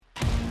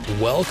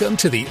Welcome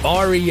to the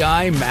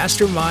REI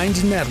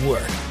Masterminds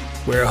Network,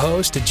 where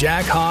host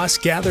Jack Haas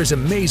gathers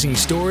amazing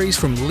stories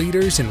from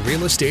leaders in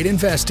real estate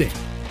investing.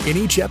 In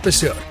each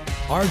episode,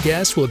 our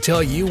guests will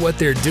tell you what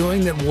they're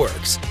doing that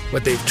works,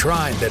 what they've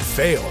tried that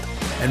failed,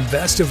 and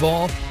best of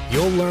all,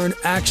 you'll learn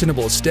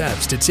actionable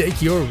steps to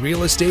take your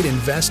real estate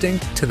investing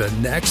to the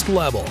next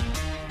level.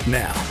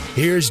 Now,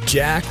 here's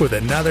Jack with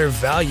another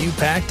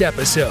value-packed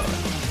episode.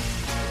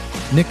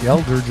 Nick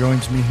Elder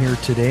joins me here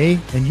today,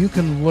 and you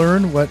can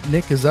learn what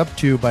Nick is up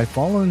to by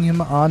following him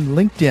on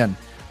LinkedIn.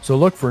 So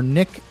look for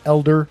Nick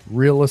Elder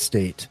Real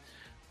Estate,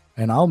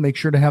 and I'll make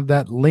sure to have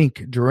that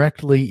link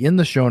directly in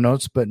the show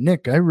notes. But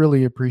Nick, I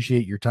really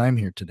appreciate your time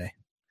here today.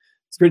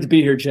 It's great to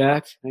be here,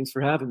 Jack. Thanks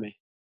for having me.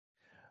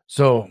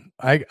 So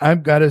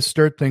I've got to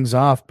start things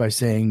off by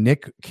saying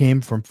Nick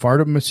came from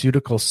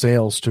pharmaceutical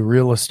sales to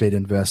real estate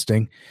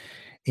investing,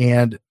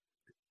 and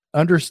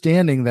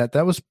understanding that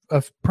was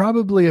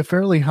probably a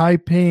fairly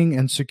high-paying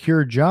and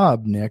secure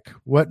job. Nick,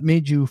 what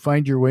made you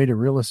find your way to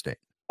real estate?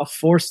 A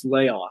forced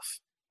layoff.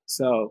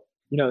 So,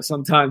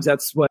 sometimes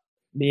that's what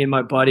me and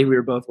my buddy, we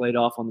were both laid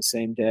off on the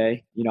same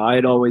day. I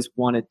had always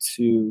wanted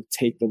to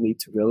take the leap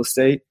to real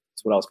estate.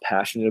 It's what I was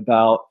passionate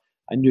about.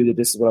 I knew that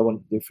this is what I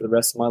wanted to do for the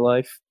rest of my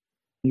life.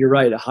 You're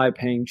right, a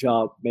high-paying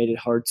job made it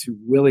hard to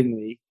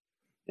willingly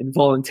and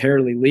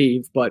voluntarily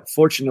leave. But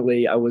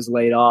fortunately, I was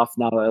laid off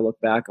now that I look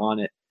back on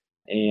it.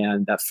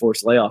 And that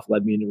forced layoff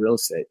led me into real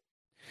estate.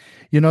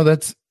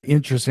 That's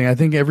interesting. I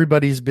think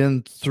everybody's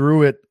been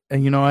through it.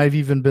 And, I've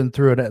even been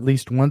through it at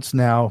least once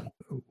now.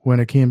 When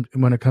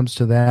it comes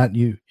to that,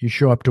 you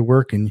show up to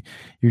work and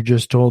you're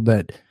just told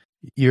that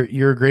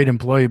you're a great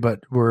employee,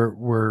 but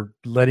we're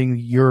letting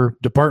your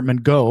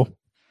department go.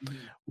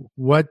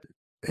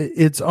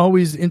 It's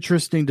always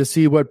interesting to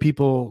see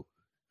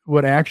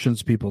what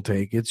actions people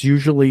take. It's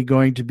usually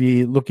going to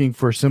be looking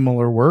for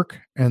similar work,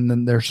 and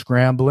then they're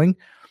scrambling.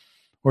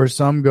 Or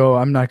some go,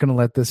 I'm not going to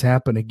let this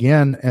happen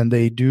again, and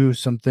they do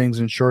some things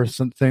and shore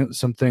some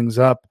things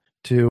up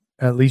to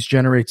at least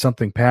generate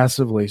something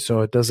passively,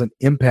 so it doesn't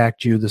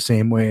impact you the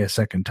same way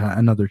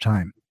another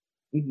time.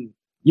 Mm-hmm.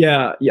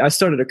 Yeah. I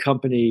started a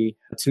company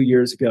 2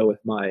 years ago with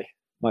my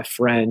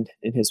friend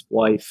and his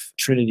wife.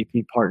 Trinity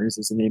Peak Partners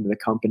is the name of the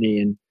company,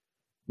 and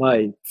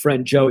my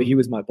friend Joey, he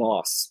was my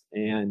boss,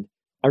 and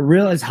I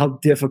realized how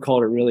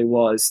difficult it really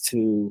was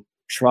to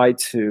try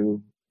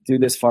to do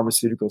this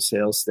pharmaceutical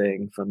sales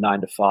thing from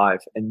 9 to 5.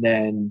 And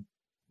then,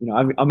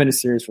 I'm in a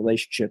serious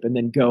relationship, and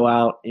then go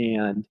out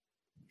and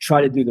try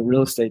to do the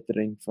real estate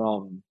thing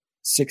from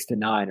 6 to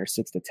 9 or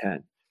 6 to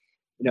 10.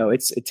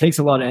 It takes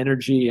a lot of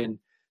energy, and,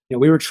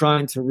 we were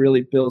trying to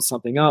really build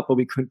something up, but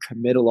we couldn't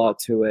commit a lot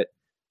to it.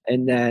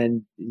 And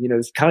then,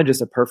 it's kind of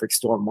just a perfect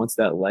storm once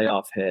that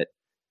layoff hit.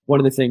 One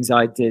of the things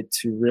I did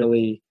to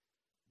really,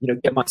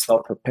 get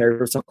myself prepared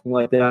for something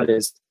like that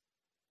is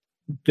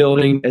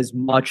building as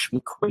much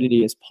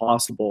liquidity as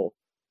possible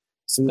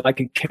so that I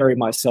could carry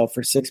myself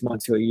for 6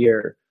 months to a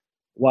year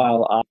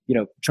while I,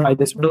 tried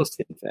this real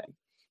estate thing.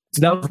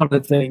 So that was one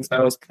of the things I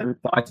always kind of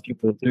advise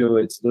people to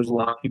do. There's a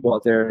lot of people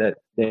out there that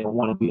they don't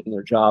want to be in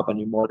their job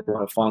anymore. They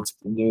want to find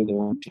something new. They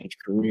want to change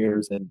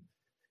careers. And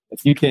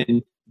if you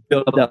can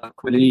build up that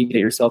liquidity, get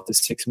yourself to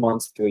 6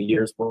 months to a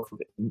year's worth of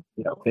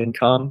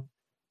income,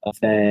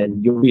 then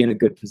you'll be in a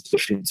good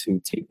position to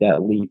take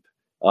that leap,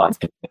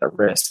 take that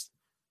risk.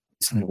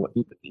 What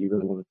you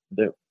really want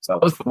to do. So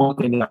that was the one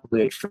thing that I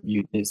really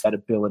attribute is that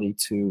ability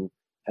to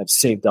have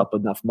saved up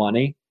enough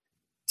money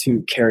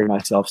to carry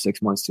myself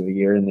 6 months to a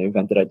year in the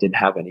event that I didn't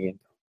have any income.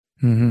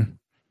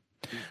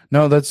 Mm-hmm.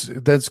 No, that's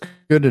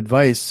good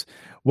advice.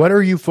 What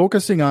are you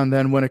focusing on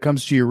then when it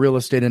comes to your real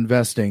estate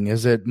investing?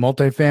 Is it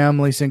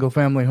multifamily, single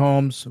family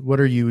homes? What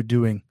are you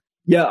doing?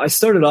 Yeah, I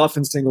started off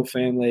in single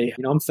family.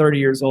 I'm 30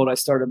 years old. I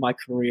started my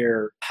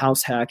career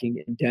house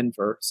hacking in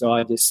Denver. So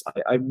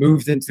I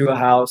moved into a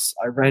house.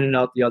 I rented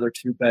out the other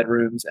 2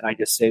 bedrooms, and I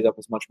just saved up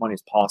as much money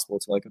as possible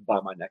until I could buy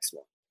my next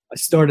one. I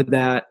started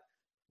that,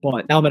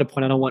 but now I'm at a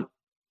point I don't want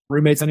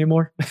roommates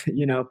anymore.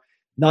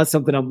 Not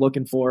something I'm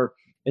looking for.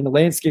 And the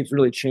landscape's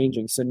really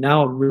changing. So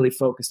now I'm really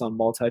focused on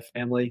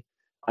multifamily.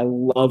 I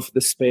love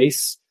the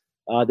space.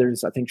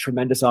 There's, I think,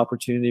 tremendous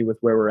opportunity with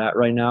where we're at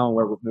right now and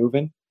where we're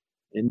moving.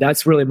 And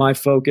that's really my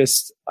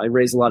focus. I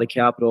raise a lot of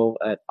capital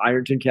at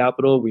Ironton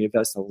Capital. We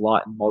invest a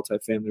lot in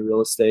multifamily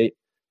real estate.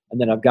 And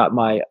then I've got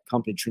my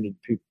company, Trinity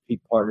Peak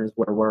Partners,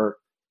 where we're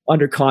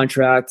under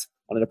contract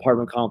on an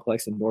apartment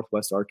complex in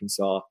Northwest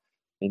Arkansas.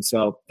 And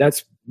so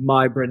that's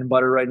my bread and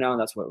butter right now.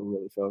 And that's what we're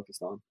really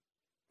focused on.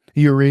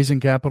 You're raising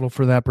capital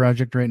for that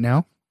project right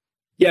now?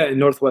 Yeah, in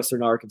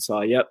Northwestern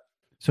Arkansas. Yep.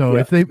 So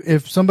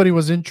if somebody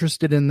was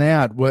interested in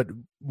that,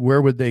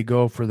 where would they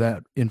go for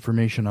that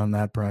information on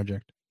that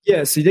project?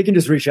 Yeah, so they can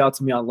just reach out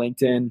to me on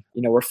LinkedIn.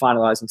 We're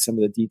finalizing some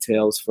of the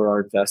details for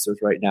our investors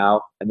right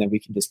now, and then we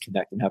can just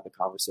connect and have a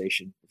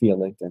conversation via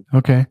LinkedIn.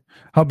 Okay.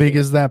 How big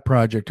is that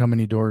project? How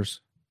many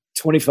doors?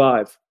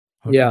 25.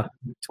 Okay. Yeah,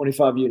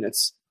 25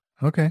 units.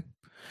 Okay.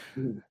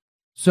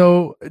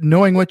 So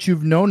knowing what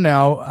you've known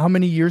now, how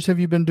many years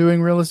have you been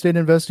doing real estate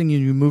investing and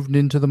you moved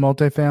into the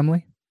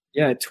multifamily?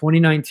 Yeah,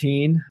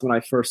 2019, when I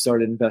first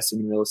started investing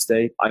in real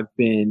estate, I've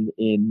been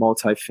in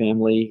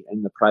multifamily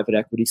and the private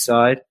equity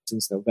side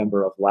since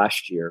November of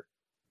last year.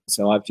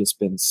 So I've just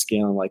been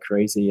scaling like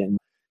crazy and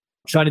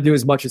trying to do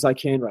as much as I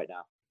can right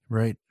now.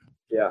 Right.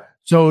 Yeah.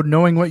 So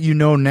knowing what you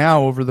know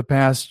now over the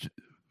past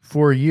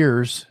 4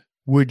 years,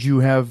 would you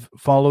have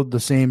followed the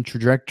same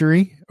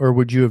trajectory or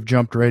would you have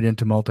jumped right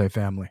into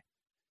multifamily?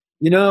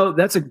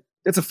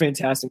 That's a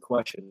fantastic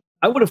question.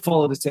 I would have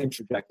followed the same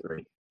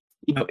trajectory.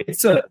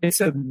 It's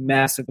a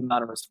massive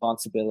amount of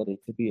responsibility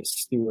to be a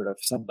steward of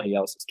somebody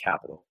else's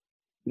capital.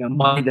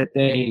 Money that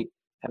they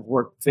have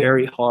worked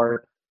very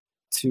hard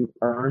to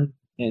earn,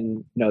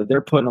 and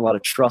they're putting a lot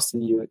of trust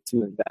in you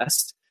to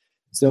invest.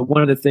 So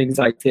one of the things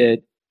I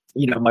did,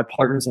 my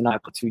partners and I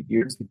 2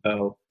 years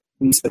ago,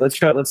 we said,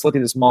 let's look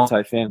at this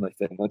multifamily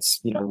thing. Let's,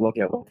 look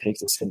at what it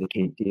takes to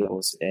syndicate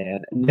deals.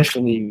 And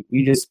initially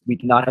we did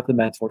not have the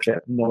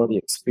mentorship nor the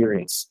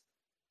experience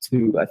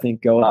to, I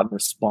think, go out and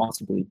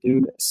responsibly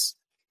do this.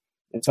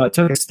 And so I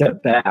took a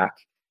step back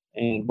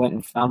and went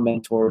and found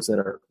mentors that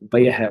are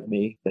way ahead of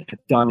me that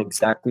have done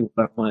exactly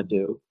what I want to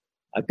do.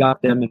 I've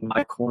got them in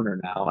my corner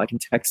now. I can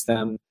text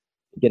them,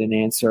 get an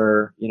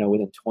answer,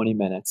 within 20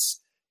 minutes.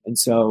 And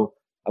so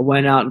I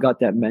went out and got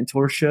that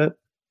mentorship.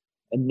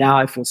 And now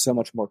I feel so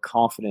much more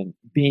confident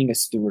being a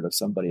steward of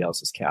somebody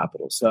else's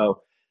capital.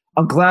 So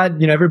I'm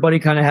glad, everybody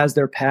kind of has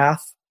their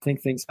path. I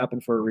think things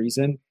happen for a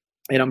reason.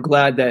 And I'm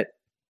glad that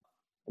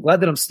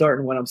I'm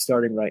starting when I'm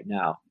starting right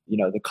now.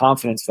 The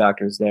confidence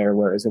factor is there,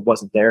 whereas it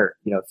wasn't there,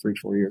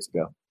 3-4 years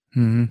ago.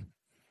 Mm-hmm.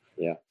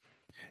 Yeah.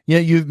 Yeah.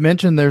 You've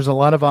mentioned there's a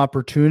lot of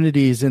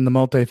opportunities in the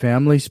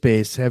multifamily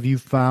space. Have you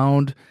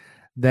found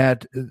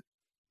that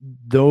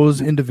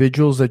those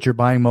individuals that you're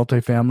buying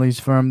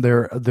multifamilies from,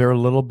 they're a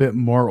little bit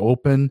more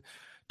open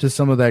to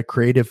some of that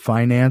creative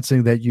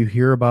financing that you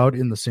hear about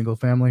in the single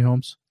family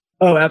homes?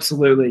 Oh,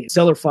 absolutely.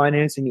 Seller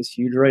financing is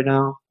huge right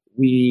now.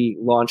 We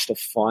launched a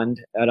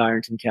fund at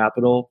Ironton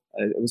Capital.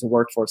 It was a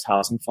workforce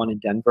housing fund in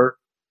Denver.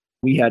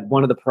 We had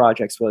one of the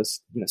projects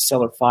was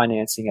seller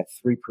financing at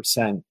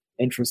 3%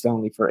 interest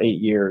only for 8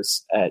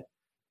 years at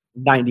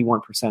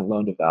 91%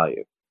 loan to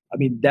value. I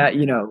mean, that,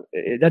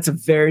 that's a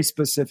very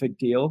specific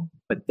deal,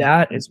 but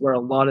that is where a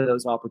lot of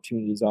those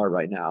opportunities are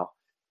right now.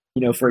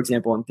 For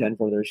example, in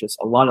Denver, there's just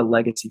a lot of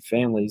legacy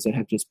families that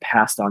have just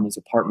passed on these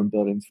apartment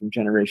buildings from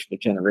generation to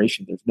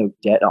generation. There's no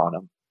debt on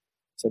them.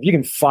 So if you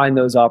can find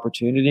those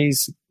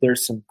opportunities,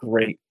 there's some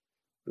great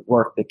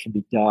work that can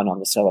be done on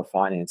the seller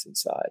financing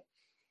side.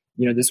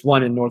 This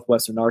one in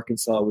Northwestern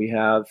Arkansas,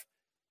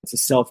 it's a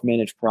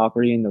self-managed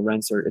property and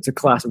it's a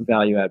classic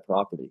value add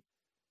property.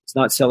 It's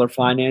not seller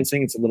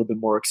financing. It's a little bit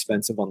more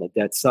expensive on the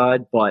debt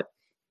side, but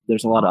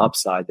there's a lot of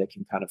upside that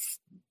can kind of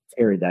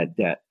carry that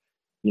debt,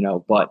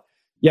 but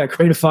yeah,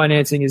 creative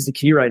financing is the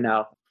key right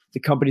now.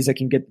 The companies that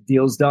can get the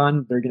deals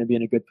done, they're going to be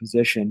in a good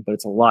position, but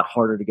it's a lot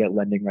harder to get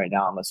lending right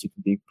now unless you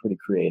can be pretty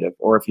creative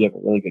or if you have a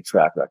really good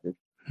track record.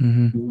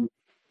 Mm-hmm.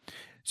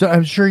 So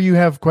I'm sure you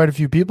have quite a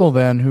few people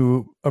then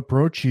who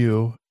approach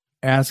you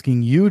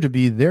asking you to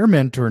be their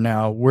mentor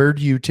now. Where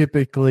do you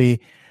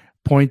typically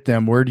point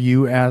them? Where do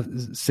you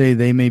say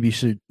they maybe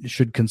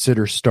should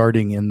consider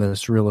starting in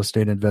this real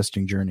estate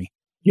investing journey?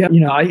 Yeah,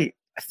 I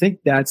think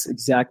that's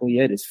exactly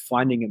it, is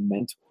finding a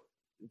mentor.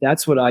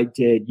 That's what I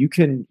did. You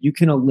can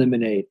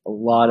eliminate a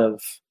lot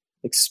of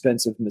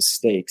expensive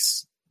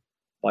mistakes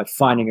by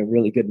finding a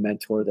really good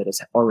mentor that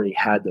has already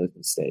had those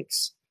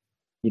mistakes.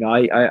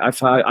 I've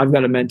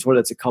got a mentor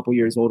that's a couple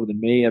years older than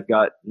me. I've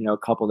got, a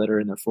couple that are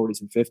in their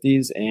 40s and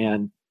 50s.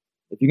 And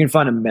if you can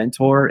find a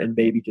mentor and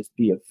maybe just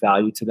be of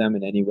value to them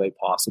in any way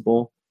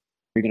possible,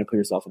 you're going to put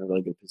yourself in a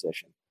really good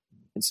position.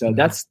 And so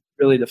that's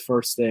really the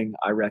first thing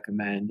I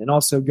recommend. And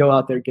also go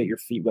out there, get your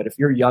feet wet. If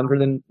you're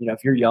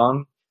if you're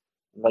young,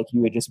 like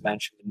you had just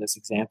mentioned in this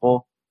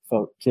example,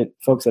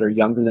 folks that are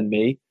younger than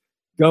me,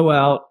 go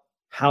out,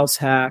 house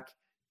hack,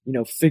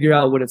 figure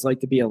out what it's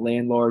like to be a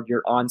landlord.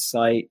 You're on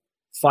site,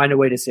 find a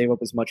way to save up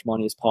as much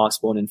money as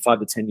possible. And in 5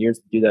 to 10 years,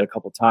 to do that a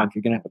couple of times,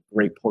 you're going to have a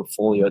great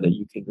portfolio that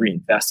you can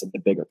reinvest into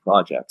bigger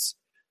projects.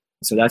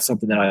 So that's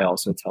something that I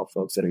also tell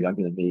folks that are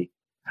younger than me,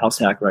 house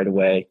hack right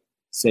away,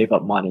 save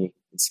up money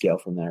and scale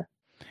from there.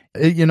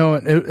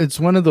 It's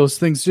one of those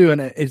things too.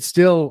 And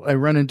I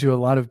run into a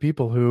lot of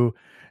people who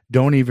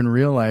don't even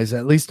realize,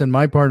 at least in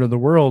my part of the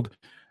world,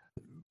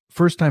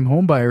 first-time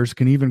home buyers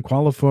can even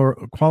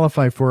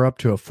qualify for up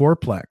to a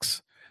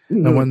fourplex.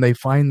 Mm-hmm. And when they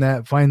find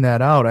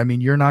that out, I mean,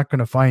 you're not going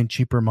to find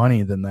cheaper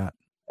money than that.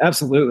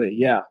 Absolutely.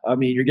 Yeah. I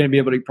mean, you're going to be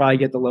able to probably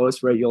get the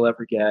lowest rate you'll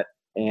ever get,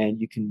 and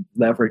you can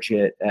leverage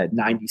it at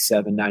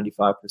 97,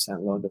 95%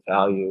 loan to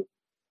value.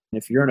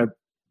 And if you're in a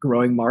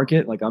growing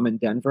market, like I'm in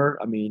Denver,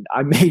 I mean,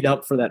 I made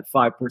up for that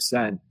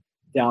 5%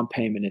 down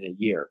payment in a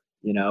year,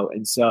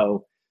 and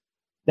so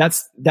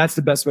that's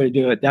the best way to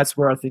do it. That's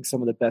where I think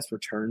some of the best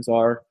returns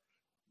are.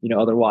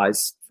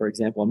 Otherwise, for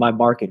example, in my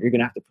market, you're going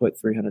to have to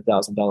put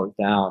 $300,000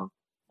 down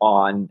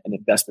on an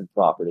investment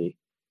property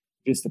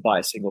just to buy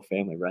a single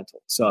family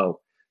rental.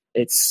 So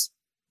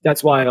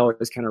that's why I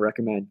always kind of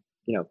recommend,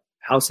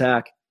 house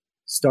hack,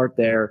 start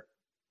there,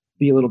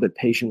 be a little bit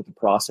patient with the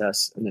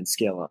process and then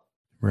scale up.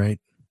 Right.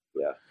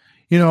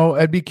 Yeah.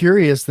 I'd be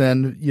curious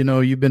then,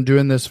 you've been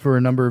doing this for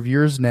a number of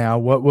years now.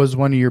 What was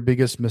one of your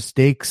biggest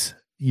mistakes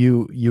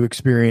you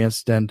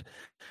experienced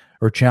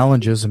or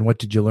challenges, and what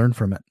did you learn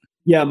from it?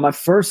 Yeah, my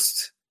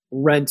first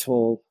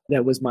rental,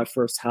 that was my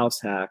first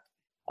house hack.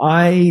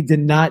 I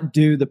did not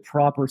do the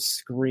proper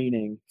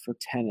screening for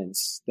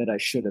tenants that I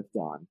should have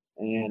done.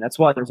 And that's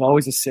why there's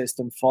always a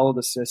system. Follow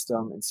the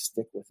system and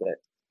stick with it.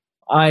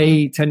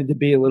 I tended to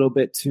be a little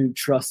bit too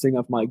trusting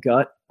of my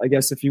gut, I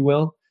guess, if you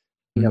will.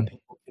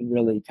 People can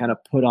really kind of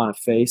put on a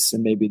face,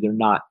 and maybe they're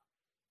not,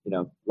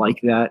 like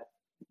that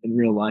in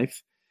real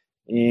life.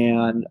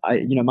 And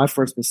my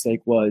first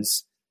mistake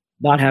was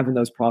not having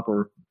those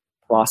proper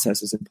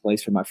processes in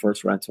place for my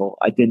first rental.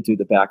 I didn't do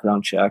the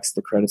background checks,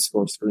 the credit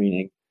score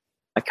screening.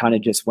 I kind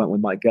of just went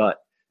with my gut,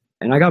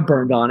 and I got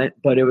burned on it,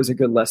 but it was a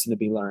good lesson to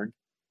be learned.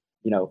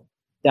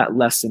 That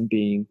lesson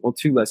being,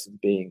 two lessons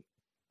being,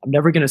 I'm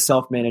never going to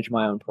self-manage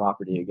my own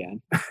property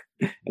again.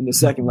 And the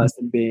second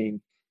lesson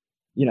being,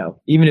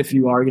 even if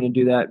you are going to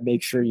do that,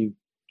 make sure you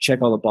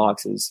check all the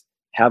boxes,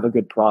 have a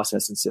good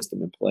process and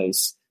system in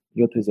place.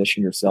 You'll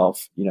position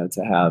yourself,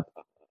 to have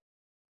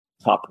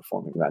a top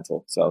performing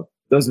rental. So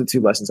those are the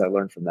two lessons I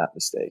learned from that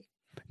mistake.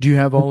 Do you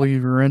have all of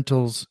your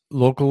rentals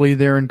locally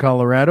there in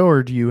Colorado,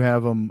 or do you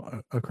have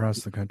them across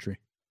the country?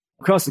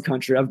 Across the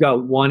country. I've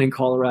got one in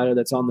Colorado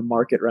that's on the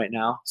market right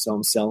now, so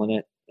I'm selling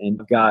it. And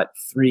I've got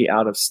 3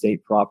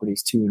 out-of-state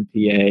properties, 2 in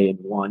PA and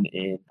 1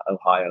 in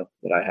Ohio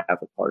that I have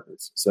with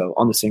partners. So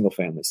on the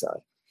single-family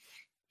side.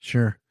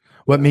 Sure.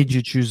 What made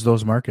you choose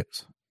those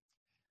markets?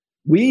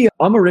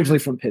 I'm originally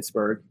from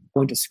Pittsburgh.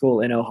 Went to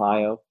school in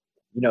Ohio.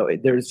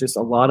 There's just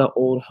a lot of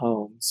old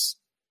homes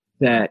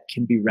that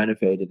can be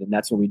renovated, and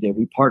that's what we did.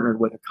 We partnered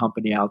with a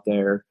company out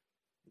there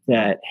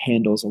that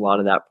handles a lot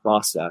of that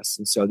process.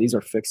 And so these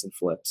are fix and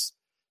flips.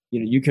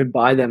 You can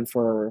buy them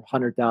for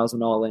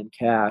 $100,000 all in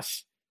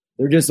cash.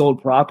 They're just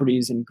old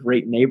properties in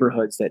great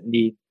neighborhoods that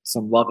need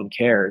some love and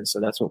care. And so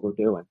that's what we're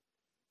doing.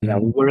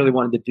 We really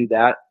wanted to do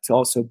that to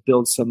also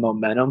build some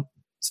momentum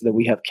so that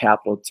we have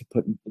capital to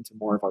put into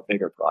more of our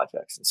bigger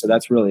projects. And so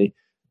that's really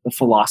the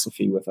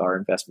philosophy with our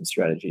investment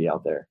strategy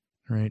out there.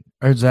 Right.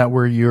 Is that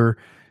where you're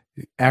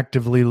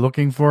actively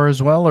looking for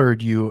as well, or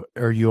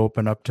are you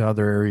open up to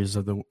other areas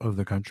of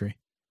the country?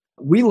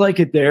 We like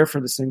it there for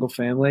the single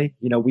family.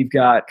 We've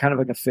got kind of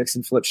like a fix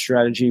and flip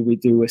strategy we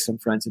do with some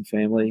friends and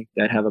family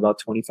that have about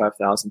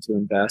 $25,000 to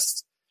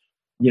invest.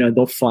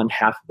 They'll fund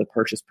half of the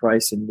purchase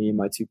price, and me and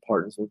my 2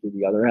 partners will do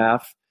the other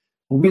half.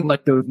 When we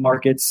like those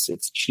markets,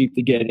 it's cheap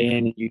to get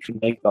in, and you can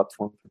make about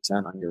 20%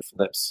 on your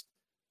flips.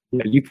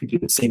 You could do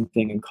the same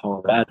thing in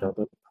Colorado,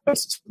 but the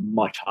price is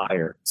much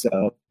higher.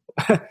 So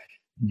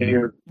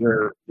you're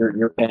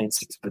paying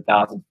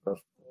 $600,000 for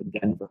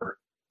Denver.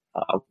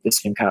 The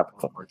same kind of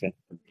profit margin,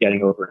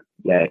 getting over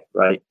in PA,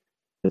 right?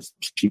 It's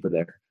cheaper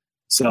there.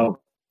 So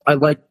I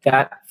like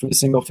that for the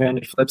single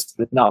family flips,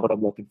 but not what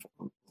I'm looking for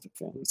on the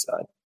family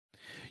side.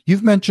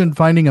 You've mentioned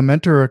finding a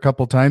mentor a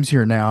couple times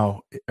here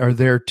now. Are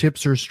there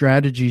tips or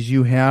strategies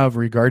you have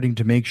regarding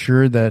to make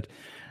sure that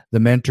the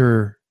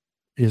mentor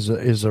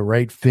is a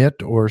right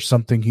fit or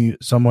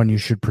someone you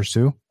should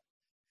pursue?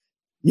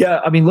 Yeah,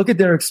 look at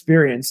their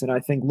experience, and I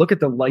think look at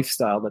the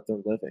lifestyle that they're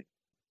living.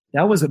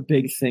 That was a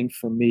big thing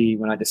for me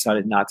when I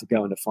decided not to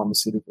go into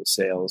pharmaceutical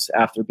sales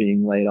after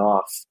being laid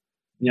off.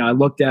 I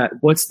looked at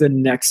what's the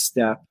next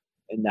step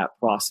in that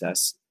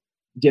process.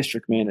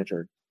 District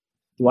manager.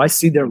 Do I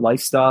see their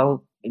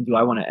lifestyle, and do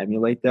I want to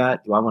emulate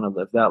that? Do I want to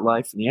live that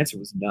life? And the answer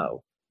was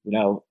no.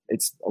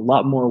 It's a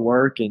lot more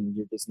work, and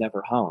you're just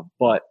never home.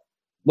 But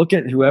look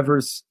at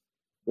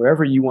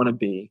wherever you want to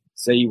be.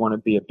 Say you want to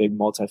be a big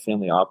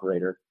multifamily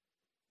operator.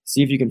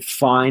 See if you can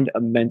find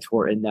a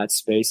mentor in that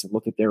space and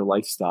look at their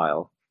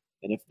lifestyle.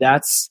 And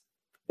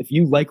if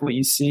you like what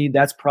you see,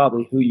 that's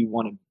probably who you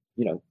want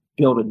to,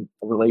 build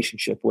a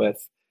relationship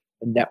with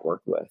and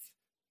network with.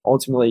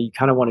 Ultimately, you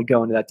kind of want to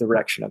go into that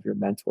direction of your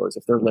mentors.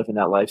 If they're living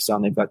that lifestyle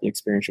and they've got the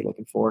experience you're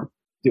looking for,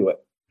 do it.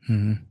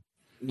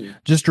 Mm-hmm.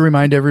 Just to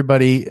remind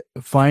everybody,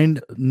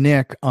 find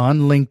Nick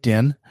on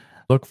LinkedIn.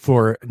 Look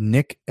for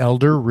Nick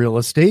Elder Real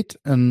Estate.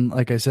 And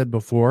like I said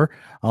before,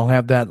 I'll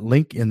have that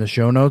link in the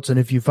show notes. And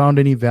if you found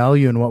any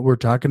value in what we're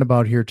talking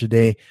about here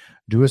today,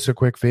 do us a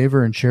quick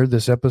favor and share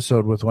this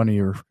episode with one of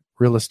your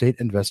real estate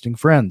investing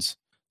friends.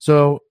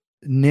 So,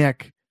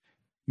 Nick,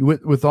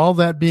 with all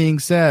that being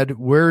said,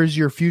 where is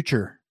your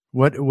future?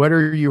 What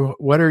are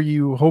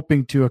you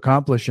hoping to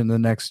accomplish in the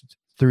next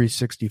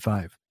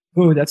 365?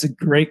 Oh, that's a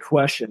great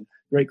question.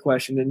 Great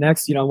question. And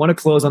next, I want to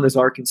close on this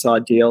Arkansas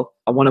deal.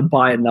 I want to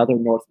buy another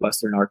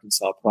Northwestern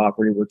Arkansas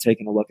property. We're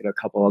taking a look at a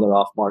couple other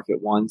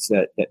off-market ones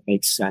that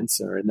make sense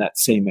or in that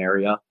same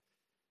area.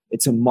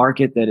 It's a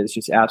market that is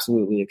just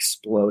absolutely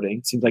exploding.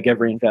 It seems like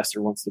every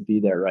investor wants to be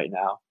there right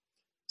now.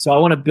 So I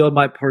want to build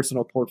my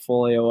personal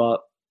portfolio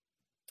up.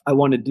 I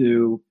want to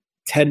do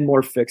 10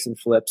 more fix and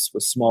flips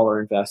with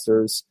smaller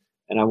investors.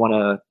 And I want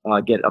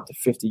to get up to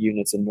 50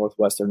 units in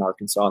Northwestern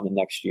Arkansas in the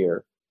next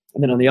year.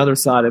 And then on the other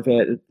side of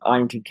it,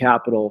 Ironton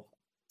Capital,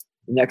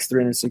 the next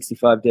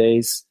 365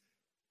 days,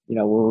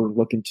 we're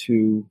looking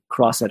to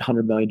cross that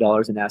 $100 million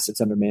in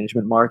assets under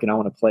management mark, and I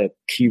want to play a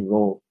key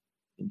role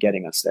in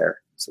getting us there.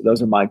 So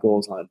those are my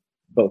goals on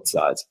both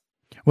sides.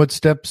 What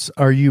steps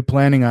are you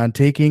planning on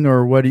taking,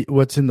 or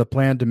what's in the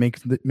plan to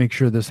make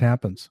sure this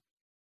happens?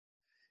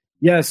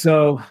 Yeah,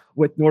 so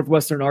with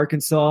Northwestern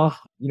Arkansas,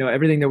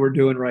 everything that we're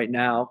doing right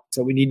now,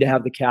 so we need to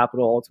have the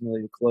capital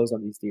ultimately to close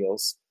on these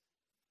deals.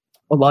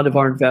 A lot of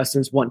our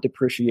investors want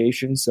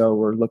depreciation, so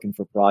we're looking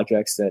for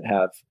projects that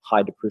have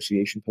high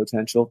depreciation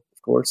potential,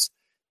 of course,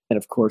 and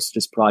of course,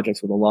 just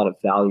projects with a lot of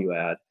value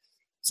add.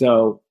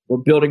 So we're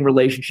building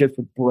relationships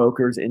with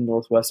brokers in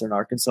Northwestern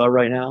Arkansas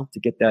right now to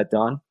get that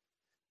done.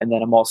 And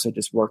then I'm also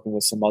just working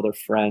with some other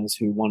friends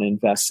who want to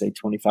invest, say,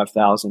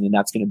 $25,000, and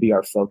that's going to be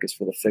our focus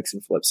for the fix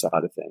and flip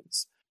side of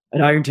things.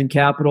 At Ironton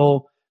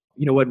Capital,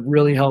 what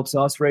really helps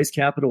us raise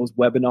capital is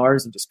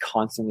webinars and just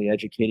constantly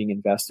educating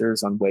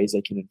investors on ways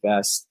they can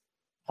invest,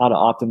 how to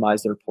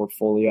optimize their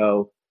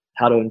portfolio,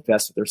 how to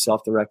invest with their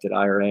self-directed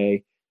IRA.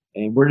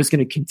 And we're just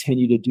going to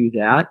continue to do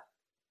that.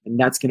 And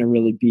that's going to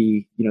really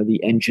be, the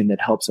engine that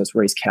helps us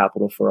raise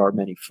capital for our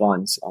many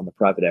funds on the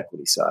private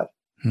equity side.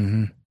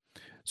 Mm-hmm.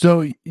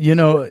 So,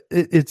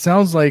 it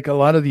sounds like a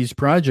lot of these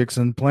projects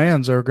and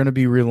plans are going to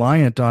be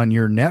reliant on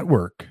your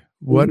network.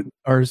 What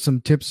are some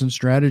tips and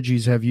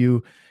strategies have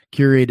you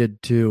curated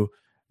to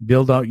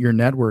build out your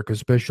network,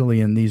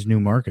 especially in these new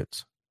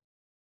markets?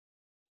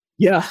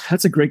 Yeah,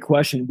 that's a great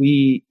question.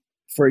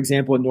 For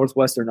example, in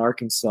Northwestern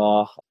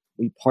Arkansas,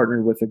 we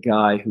partnered with a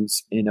guy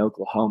who's in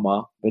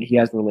Oklahoma, but he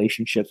has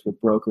relationships with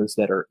brokers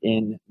that are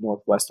in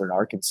Northwestern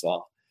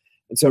Arkansas.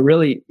 And so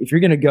really, if you're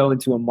going to go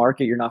into a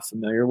market you're not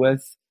familiar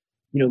with,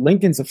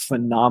 LinkedIn's a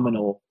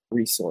phenomenal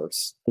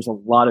resource. There's a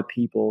lot of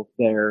people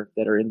there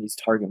that are in these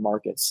target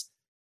markets.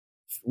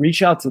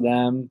 Reach out to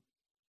them,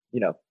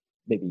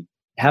 maybe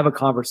have a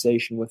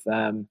conversation with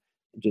them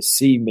and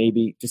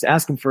just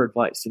ask them for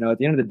advice. At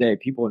the end of the day,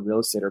 people in real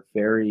estate are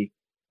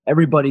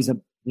everybody's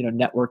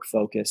network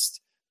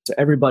focused. So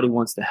everybody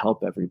wants to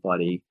help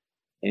everybody.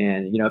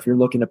 And, if you're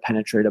looking to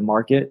penetrate a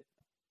market,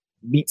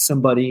 meet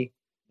somebody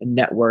and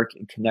network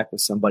and connect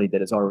with somebody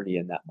that is already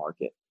in that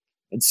market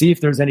and see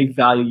if there's any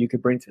value you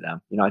could bring to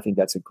them. I think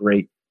that's a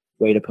great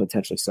way to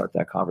potentially start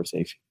that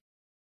conversation.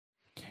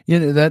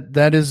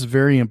 That is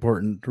very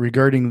important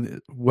regarding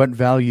what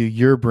value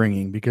you're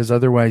bringing, because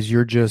otherwise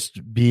you're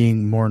just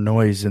being more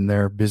noise in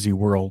their busy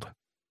world.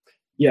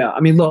 Yeah. I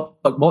mean, look,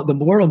 the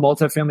world of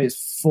multifamily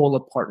is full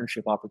of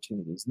partnership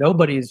opportunities.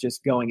 Nobody is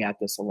just going at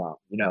this alone.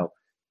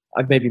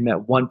 I've maybe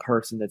met one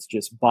person that's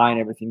just buying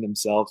everything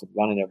themselves and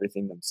running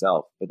everything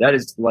themselves, but that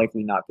is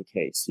likely not the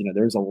case.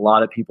 There's a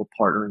lot of people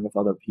partnering with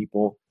other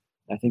people.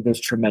 I think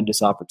there's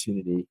tremendous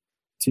opportunity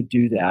to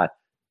do that.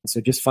 So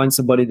just find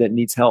somebody that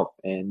needs help.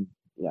 And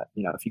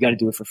if you got to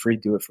do it for free,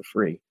 do it for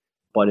free.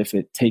 But if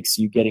it takes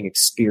you getting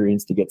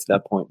experience to get to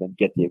that point, then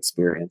get the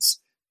experience.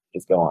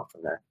 Just go on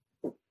from there.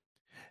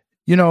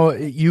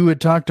 You had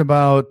talked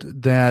about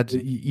that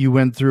you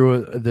went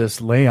through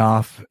this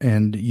layoff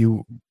and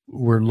you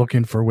were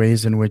looking for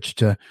ways in which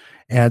to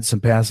add some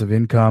passive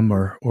income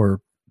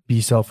or be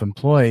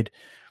self-employed.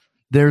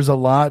 There's a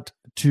lot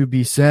to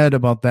be said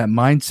about that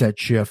mindset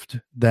shift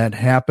that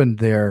happened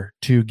there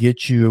to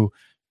get you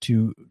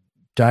to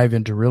dive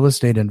into real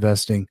estate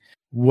investing.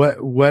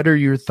 What are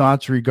your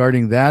thoughts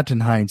regarding that in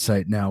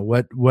hindsight now?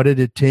 What did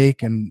it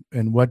take and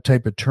what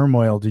type of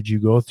turmoil did you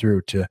go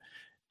through to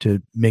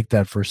make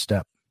that first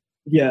step?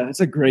 Yeah, it's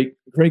a great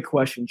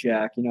question,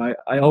 Jack.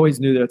 I always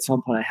knew that at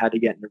some point I had to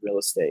get into real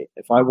estate.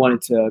 If I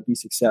wanted to be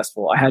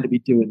successful, I had to be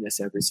doing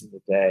this every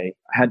single day.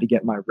 I had to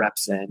get my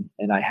reps in,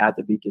 and I had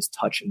to be just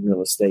touching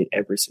real estate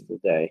every single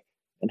day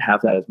and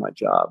have that as my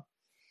job.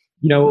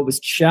 What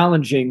was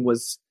challenging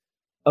was,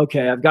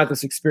 okay, I've got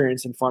this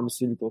experience in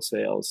pharmaceutical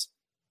sales.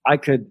 I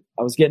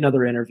was getting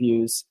other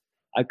interviews.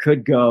 I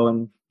could go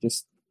and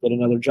just get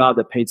another job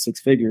that paid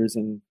six figures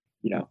and,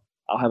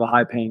 I'll have a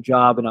high paying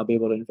job and I'll be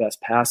able to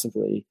invest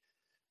passively.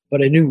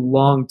 But I knew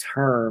long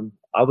term,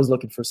 I was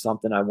looking for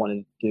something I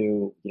wanted to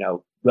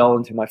do, well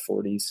into my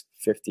 40s,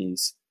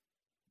 50s,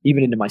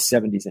 even into my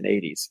 70s and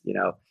 80s,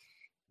 And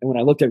when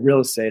I looked at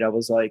real estate, I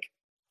was like,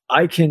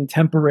 I can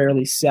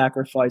temporarily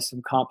sacrifice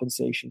some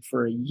compensation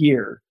for a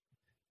year.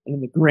 And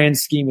in the grand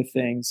scheme of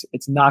things,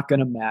 it's not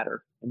going to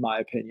matter, in my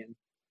opinion.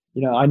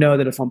 I know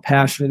that if I'm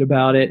passionate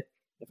about it,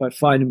 if I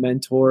find a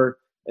mentor,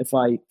 if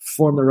I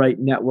form the right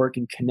network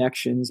and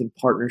connections and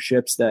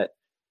partnerships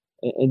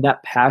and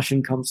that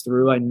passion comes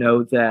through, I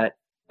know that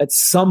at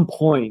some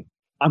point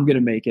I'm going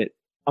to make it.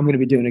 I'm going to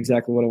be doing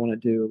exactly what I want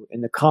to do.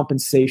 And the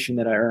compensation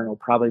that I earn will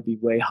probably be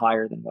way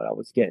higher than what I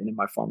was getting in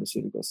my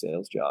pharmaceutical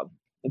sales job.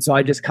 And so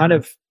I just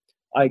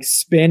I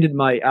expanded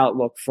my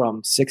outlook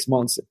from 6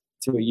 months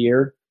to a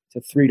year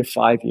to 3 to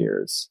 5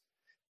 years.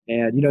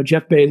 And,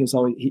 Jeff Bezos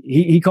always,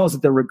 he calls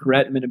it the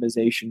regret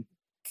minimization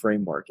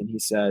framework. And he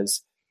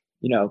says,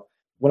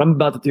 when I'm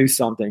about to do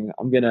something,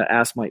 I'm going to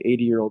ask my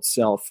 80-year-old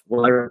self,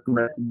 will I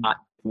regret not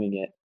doing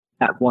it,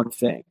 that one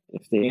thing?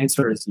 If the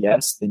answer is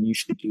yes, then you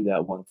should do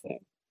that one thing.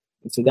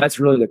 And so that's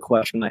really the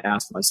question I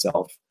asked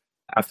myself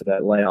after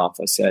that layoff.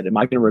 I said, am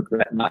I going to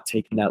regret not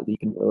taking that leap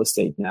in real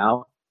estate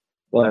now?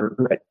 Will I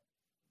regret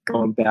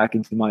going back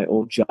into my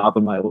old job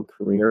and my old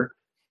career?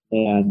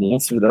 And the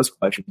answer to those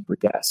questions were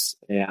yes.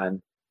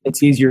 And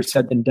it's easier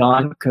said than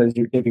done because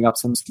you're giving up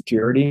some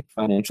security,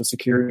 financial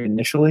security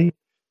initially.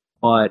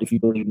 But if you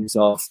believe in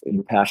yourself and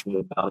you're passionate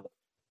about it,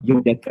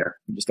 you'll get there.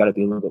 You just got to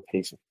be a little bit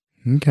patient.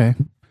 Okay.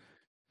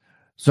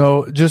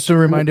 So just to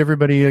remind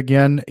everybody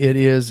again, it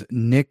is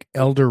Nick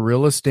Elder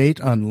Real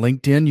Estate on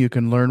LinkedIn. You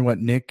can learn what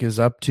Nick is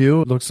up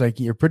to. It looks like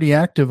you're pretty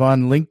active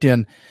on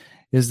LinkedIn.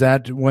 Is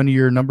that one of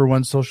your number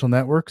one social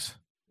networks?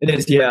 It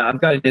is, yeah.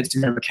 I've got an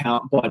Instagram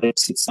account, but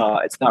it's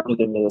not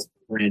really real estate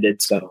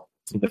branded, so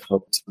it's going to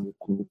focus on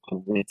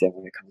LinkedIn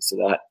when it comes to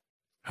that.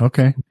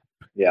 Okay.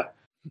 Yeah.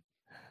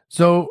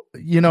 So,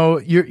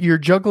 you're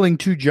juggling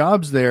two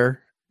jobs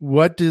there.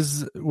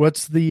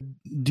 What's the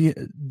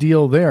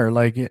deal there?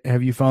 Like,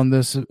 have you found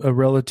this a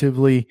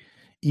relatively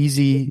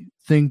easy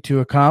thing to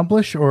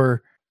accomplish,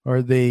 or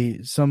are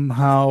they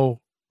somehow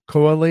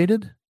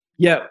correlated?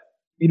 Yeah.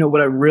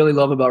 What I really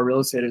love about real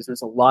estate is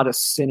there's a lot of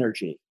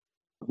synergy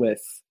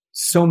with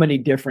so many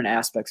different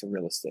aspects of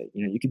real estate.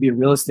 You could be a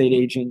real estate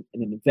agent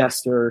and an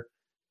investor,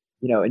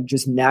 and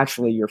just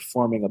naturally you're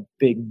forming a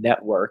big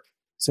network.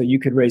 So you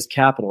could raise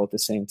capital at the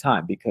same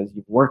time because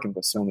you're working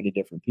with so many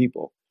different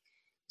people.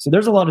 So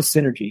there's a lot of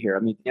synergy here. I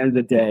mean, at the end of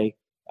the day,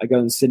 I go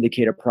and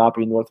syndicate a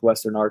property in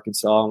northwestern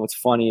Arkansas. And what's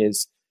funny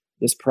is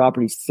this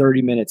property is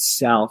 30 minutes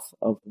south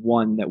of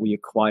one that we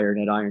acquired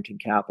at Ironton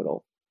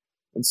Capital.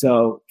 And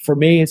so for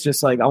me, it's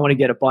just like I want to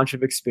get a bunch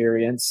of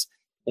experience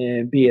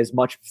and be as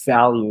much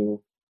value,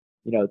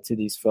 to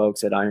these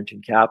folks at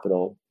Ironton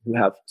Capital who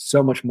have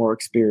so much more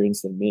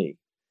experience than me.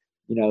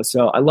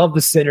 So I love the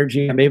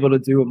synergy. I'm able to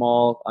do them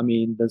all. I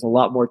mean, there's a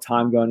lot more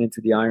time going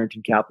into the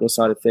Ironton Capital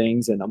side of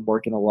things, and I'm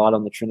working a lot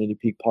on the Trinity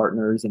Peak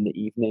Partners in the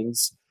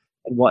evenings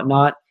and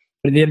whatnot.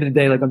 But at the end of the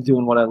day, like I'm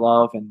doing what I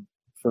love, and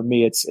for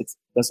me, it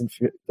doesn't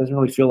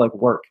really feel like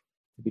work,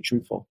 to be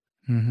truthful.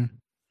 Mm-hmm.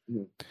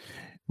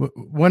 Mm-hmm.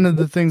 One of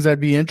the things I'd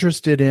be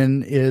interested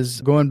in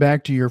is going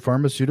back to your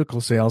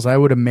pharmaceutical sales. I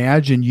would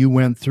imagine you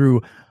went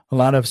through a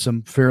lot of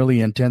some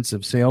fairly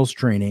intensive sales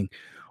training.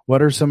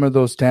 What are some of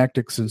those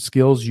tactics and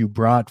skills you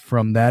brought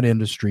from that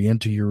industry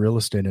into your real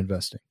estate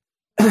investing?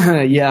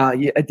 Yeah.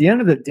 At the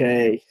end of the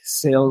day,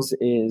 sales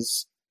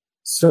is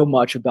so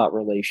much about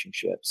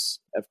relationships.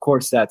 Of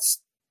course,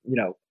 that's,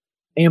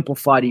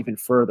 amplified even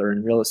further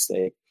in real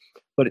estate.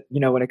 But,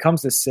 when it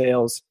comes to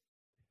sales,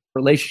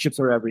 relationships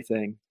are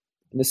everything.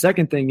 And the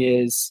second thing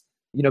is,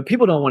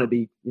 people don't want to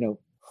be,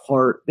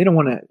 hard. They don't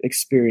want to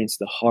experience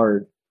the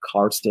hard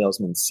car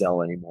salesman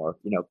sell anymore.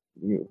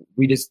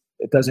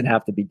 It doesn't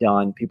have to be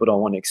done. People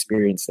don't want to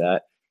experience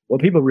that.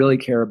 What people really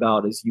care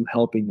about is you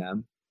helping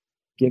them,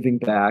 giving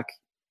back,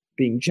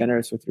 being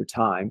generous with your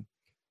time,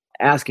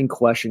 asking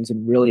questions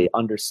and really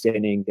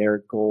understanding their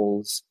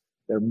goals,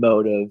 their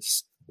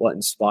motives, what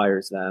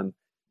inspires them.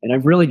 And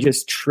I've really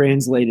just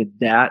translated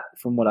that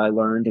from what I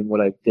learned and what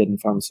I did in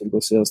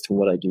pharmaceutical sales to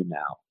what I do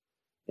now.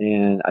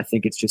 And I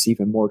think it's just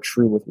even more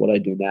true with what I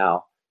do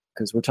now,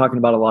 because we're talking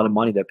about a lot of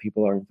money that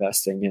people are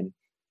investing in.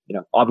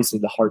 Obviously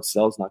the hard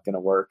sell is not going to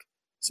work.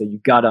 So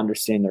you've got to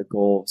understand their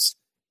goals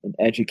and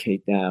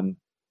educate them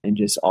and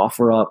just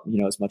offer up,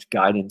 as much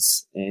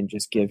guidance and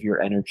just give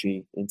your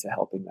energy into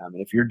helping them.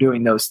 And if you're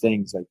doing those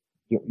things, like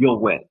you'll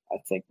win, I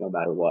think, no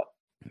matter what.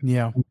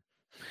 Yeah.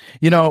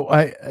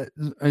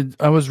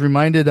 I was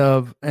reminded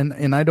of,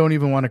 and I don't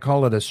even want to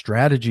call it a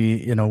strategy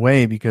in a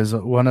way, because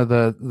one of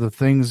the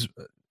things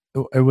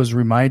I was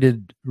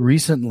reminded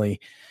recently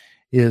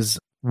is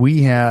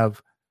we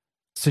have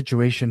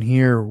situation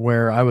here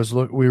where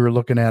we were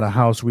looking at a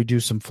house. We do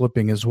some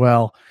flipping as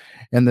well,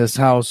 and this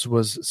house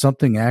was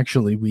something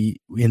actually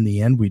in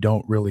the end we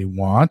don't really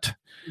want.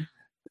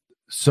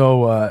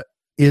 So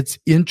it's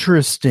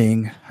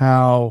interesting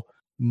how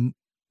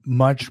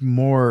much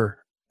more,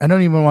 I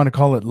don't even want to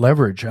call it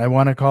leverage. I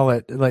want to call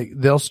it like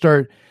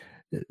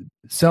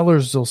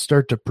sellers will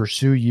start to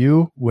pursue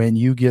you when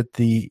you give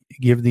the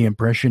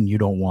impression you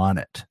don't want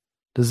it.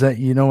 Does that,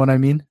 you know what I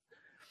mean?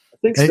 I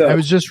think so. I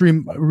was just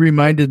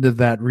reminded of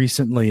that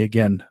recently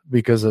again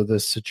because of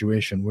this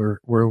situation we're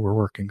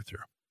working through.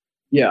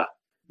 Yeah.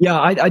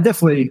 I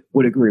definitely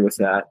would agree with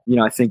that.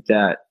 I think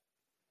that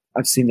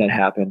I've seen that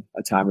happen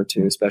a time or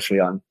two, especially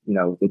on,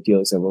 the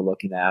deals that we're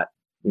looking at.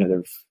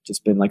 There've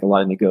just been like a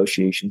lot of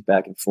negotiations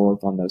back and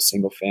forth on those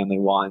single family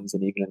ones.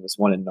 And even in this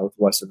one in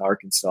northwestern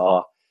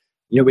Arkansas,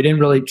 we didn't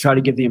really try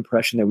to give the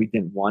impression that we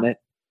didn't want it,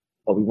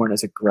 but we weren't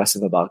as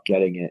aggressive about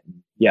getting it.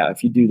 And yeah,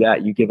 if you do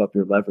that, you give up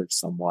your leverage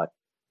somewhat.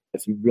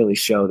 If you really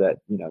show that,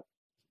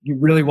 you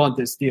really want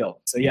this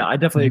deal. So yeah, I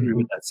definitely agree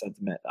with that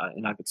sentiment,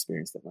 and I've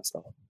experienced it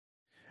myself.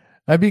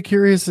 I'd be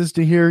curious as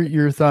to hear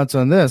your thoughts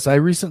on this. I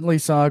recently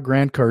saw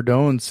Grant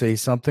Cardone say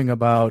something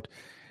about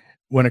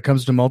when it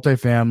comes to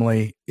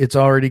multifamily, it's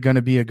already going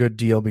to be a good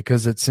deal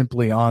because it's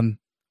simply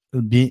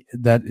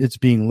that it's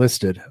being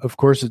listed. Of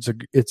course,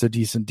 it's a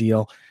decent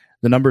deal.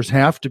 The numbers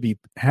have to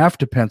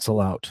pencil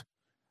out.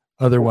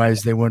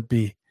 Otherwise, they wouldn't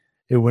be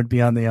it wouldn't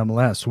be on the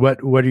MLS.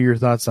 What are your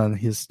thoughts on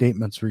his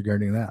statements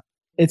regarding that?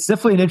 It's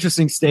definitely an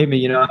interesting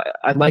statement.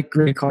 I like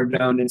Grant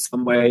Cardone in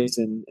some ways,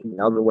 and in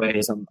other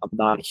ways, I'm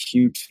not a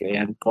huge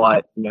fan. But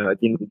at the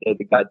end of the day,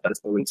 the guy does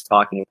what he's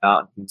talking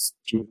about, and he's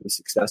hugely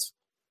successful.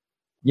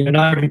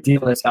 Not every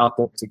deal that's out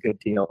there is a good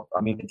deal.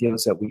 I mean, the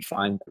deals that we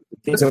found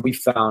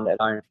at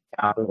Iron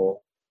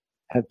Capital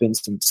have been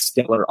some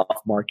stellar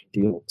off-market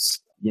deals.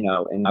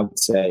 And I would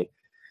say,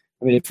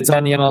 if it's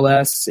on the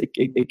MLS,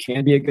 it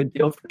can be a good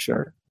deal for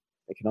sure.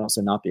 It can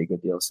also not be a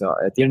good deal. So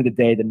at the end of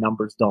the day, the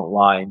numbers don't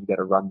lie, and you got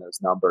to run those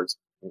numbers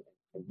and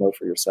know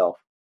for yourself.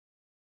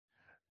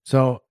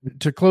 So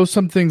to close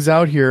some things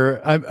out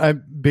here, I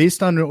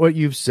based on what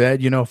you've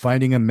said,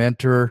 finding a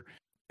mentor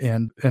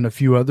and a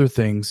few other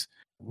things,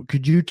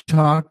 could you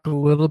talk a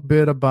little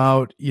bit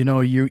about,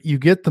 you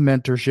get the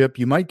mentorship,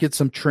 you might get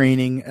some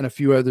training and a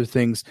few other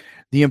things,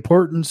 the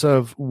importance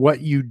of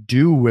what you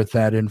do with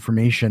that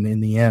information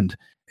in the end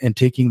and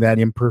taking that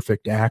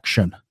imperfect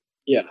action.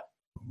 Yeah.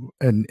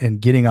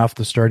 And getting off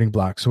the starting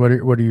blocks. What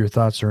are your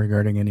thoughts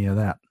regarding any of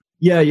that?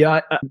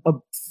 Yeah. I'm a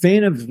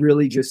fan of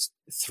really just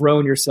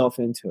throwing yourself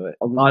into it.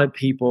 A lot of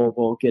people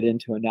will get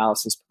into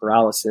analysis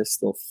paralysis.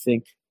 They'll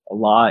think a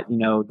lot,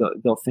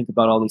 they'll think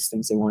about all these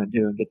things they want to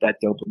do and get that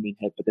dopamine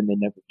hit, but then they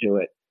never do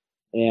it.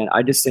 And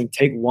I just think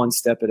take one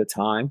step at a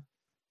time,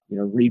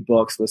 read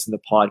books, listen to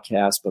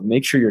podcasts, but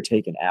make sure you're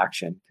taking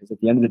action, because at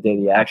the end of the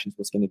day, the action is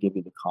what's going to give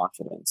you the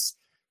confidence.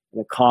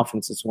 And the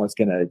confidence is what's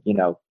going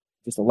to,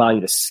 just allow you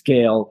to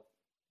scale,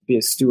 be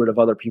a steward of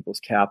other people's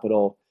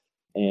capital.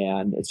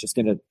 And it's just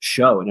going to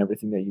show in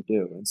everything that you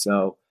do. And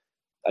so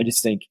I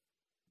just think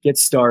get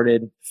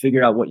started,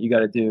 figure out what you got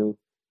to do,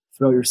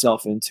 throw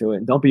yourself into it,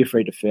 and don't be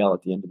afraid to fail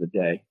at the end of the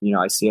day.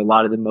 I see a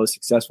lot of the most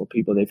successful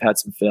people, they've had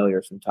some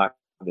failures from time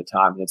to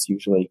time. And that's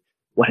usually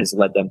what has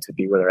led them to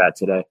be where they're at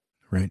today.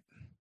 Right.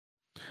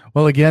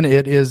 Well, again,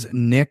 it is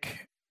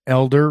Nick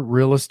Elder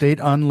Real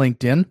Estate on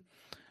LinkedIn.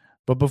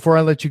 But before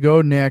I let you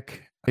go,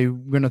 Nick,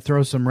 I'm going to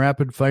throw some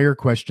rapid fire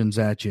questions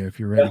at you if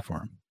you're ready for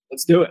them.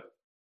 Let's do it.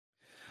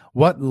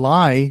 What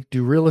lie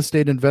do real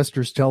estate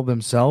investors tell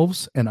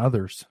themselves and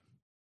others?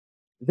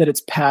 That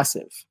it's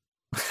passive.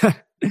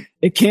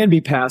 It can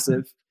be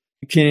passive.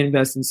 You can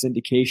invest in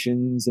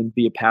syndications and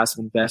be a passive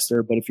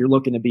investor. But if you're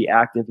looking to be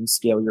active and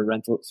scale your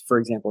rentals, for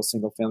example,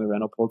 single family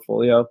rental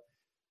portfolio,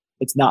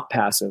 it's not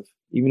passive.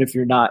 Even if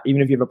you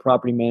have a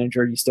property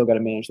manager, you still got to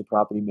manage the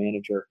property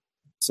manager.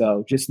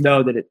 So just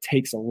know that it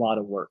takes a lot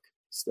of work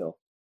still.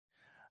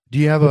 Do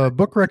you have a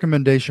book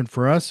recommendation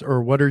for us,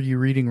 or what are you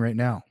reading right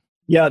now?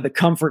 Yeah, The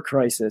Comfort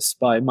Crisis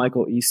by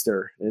Michael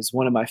Easter is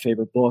one of my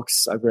favorite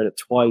books. I've read it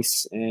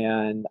twice,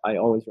 and I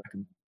always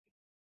recommend it.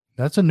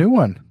 That's a new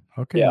one.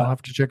 Okay, yeah. I'll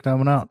have to check that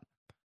one out.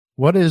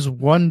 What is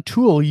one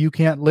tool you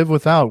can't live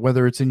without,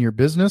 whether it's in your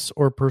business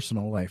or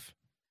personal life?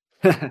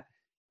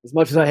 As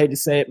much as I hate to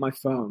say it, my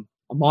phone.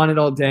 I'm on it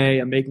all day.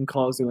 I'm making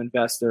calls to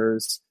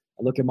investors.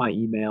 I look at my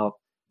email.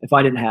 If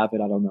I didn't have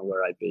it, I don't know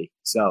where I'd be.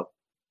 So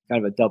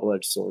kind of a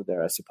double-edged sword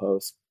there, I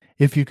suppose.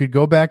 If you could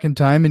go back in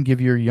time and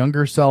give your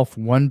younger self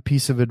one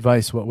piece of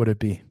advice, what would it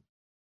be?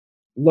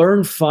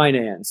 Learn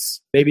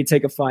finance. Maybe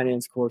take a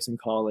finance course in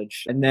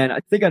college. And then I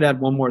think I'd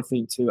add one more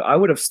thing too. I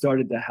would have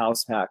started the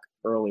house hack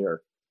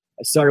earlier.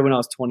 I started when I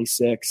was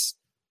 26.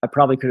 I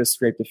probably could have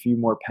scraped a few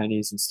more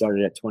pennies and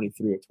started at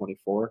 23 or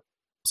 24.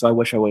 So I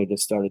wish I would have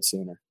just started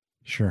sooner.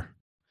 Sure.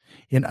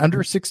 In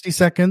under 60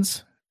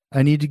 seconds,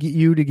 I need to get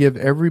you to give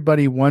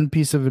everybody one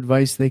piece of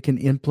advice they can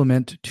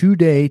implement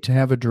today to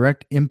have a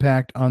direct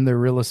impact on their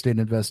real estate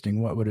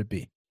investing. What would it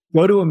be?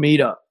 Go to a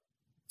meetup.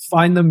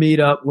 Find the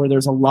meetup where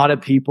there's a lot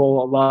of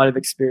people, a lot of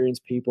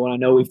experienced people. And I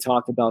know we've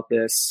talked about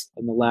this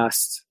in the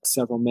last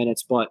several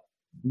minutes, but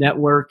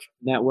network,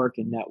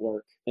 and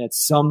network. And in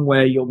some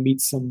way, you'll meet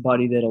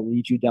somebody that'll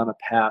lead you down a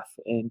path,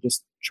 and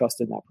just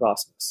trust in that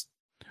process.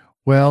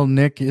 Well,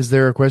 Nick, is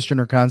there a question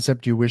or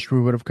concept you wish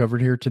we would have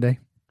covered here today?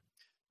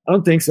 I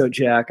don't think so,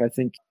 Jack. I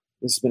think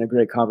this has been a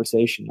great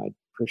conversation. I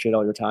appreciate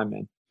all your time,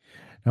 man.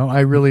 No,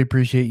 I really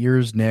appreciate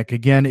yours, Nick.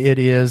 Again, it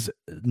is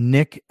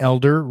Nick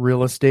Elder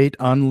Real Estate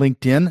on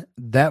LinkedIn.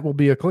 That will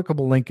be a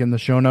clickable link in the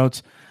show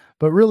notes.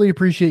 But really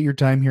appreciate your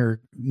time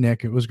here,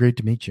 Nick. It was great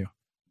to meet you.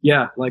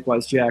 Yeah,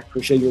 likewise, Jack.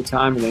 Appreciate your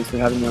time, and thanks for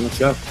having me on the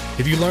show.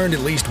 Have you learned at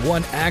least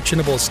one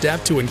actionable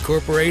step to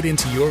incorporate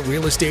into your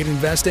real estate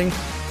investing?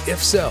 If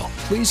so,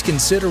 please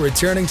consider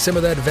returning some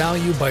of that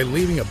value by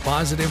leaving a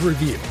positive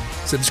review,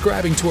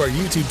 subscribing to our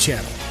YouTube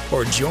channel,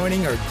 or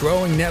joining our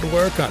growing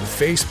network on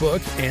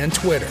Facebook and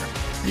Twitter.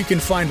 You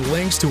can find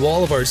links to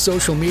all of our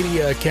social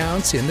media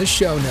accounts in the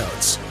show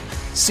notes.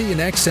 See you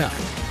next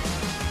time.